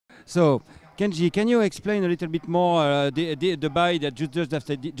So, Kenji, can you explain a little bit more the buy that you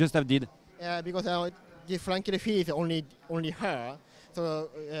just have did? Because the Frankie fee is only her, so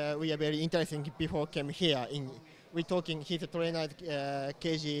we are very interesting before came here. We talking. He's a trainer,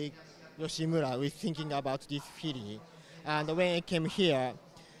 Keiji Yoshimura. We thinking about this filly, and when I came here,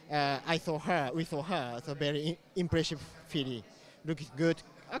 I saw her. We saw her. So very impressive filly, looks good.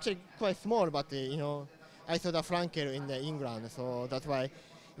 Actually quite small, but I saw the Frankel in England, so that's why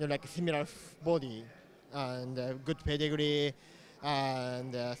like similar body and good pedigree,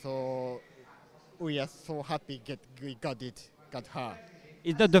 and so we are so happy we got her.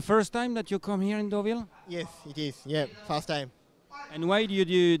 Is that the first time that you come here in Deauville? Yes, it is. Yeah, first time. And why did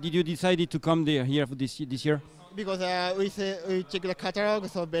you decide to come here for this year? Because we check the catalog,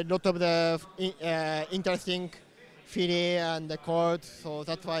 so a lot of the interesting filly and the court, so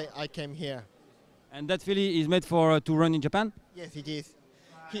that's why I came here. And that filly is made for to run in Japan? Yes, it is.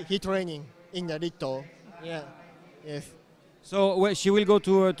 He training in the Little. Yeah. Yes. So she will go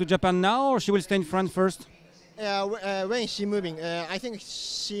to Japan now, or she will stay in France first? When she moving? I think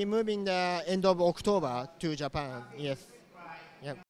she moving the end of October to Japan. Yes.